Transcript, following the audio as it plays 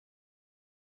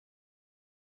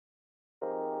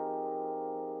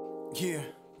Yeah.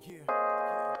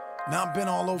 Now I've been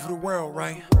all over the world,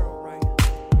 right?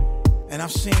 And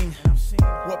I've seen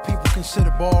what people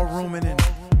consider ballrooming, and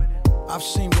I've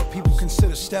seen what people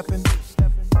consider stepping.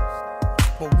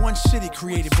 But one city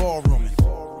created ballrooming,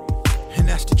 and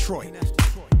that's Detroit.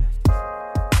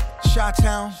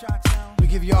 Chi-Town, we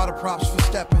give you all the props for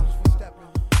stepping.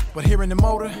 But here in the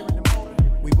motor,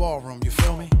 we ballroom, you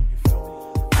feel me?